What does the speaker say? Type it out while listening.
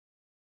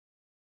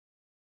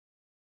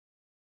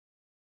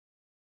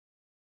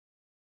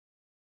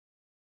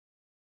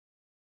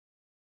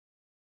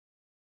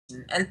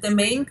And the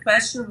main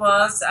question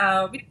was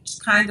which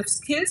kind of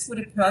skills would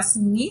a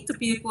person need to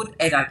be a good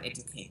adult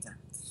educator?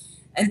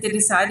 And they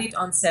decided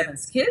on 7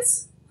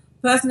 skills: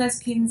 personal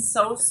skills,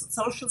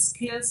 social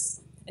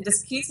skills, and the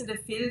skills in the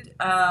field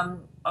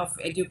of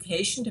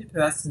education the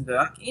person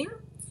work in.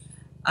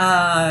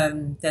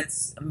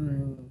 That's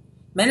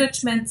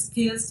management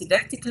skills,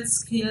 didactical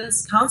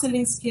skills,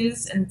 counseling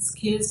skills, and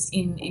skills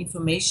in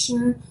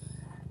information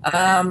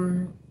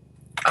and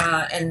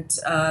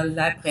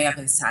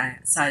library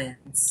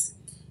science.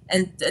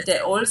 And they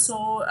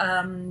also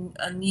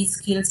need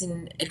skills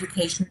in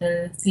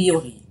educational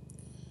theory.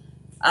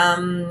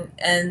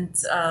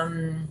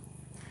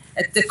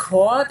 At the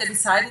core, they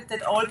decided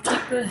that all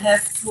people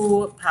have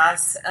to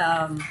pass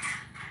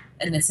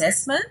an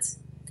assessment.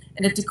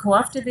 And at the core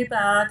of the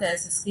webinar,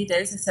 there's a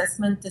 3-day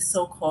assessment, the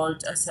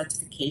so-called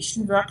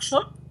certification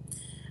workshop.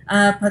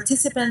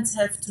 Participants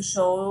have to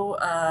show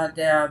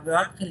their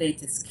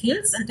work-related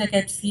skills, and they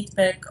get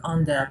feedback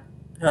on their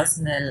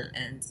personal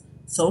and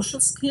social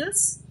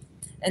skills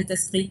and the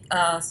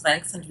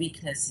strengths and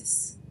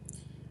weaknesses.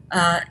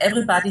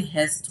 Everybody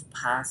has to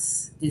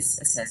pass this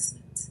assessment.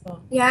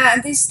 Yeah,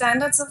 and these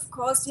standards, of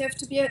course, have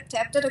to be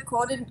adapted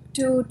according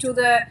to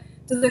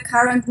the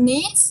current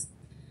needs.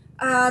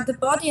 The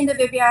body in the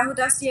WBR who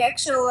does the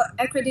actual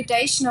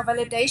accreditation or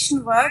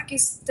validation work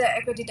is the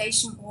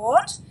accreditation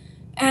board.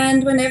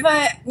 And whenever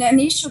an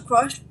issue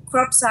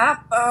crops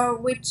up,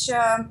 which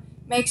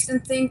makes them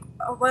think,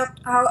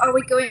 how are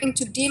we going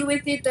to deal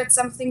with it? That's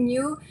something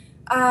new.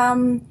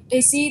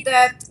 They see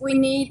that we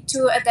need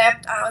to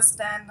adapt our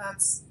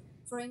standards.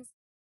 For instance,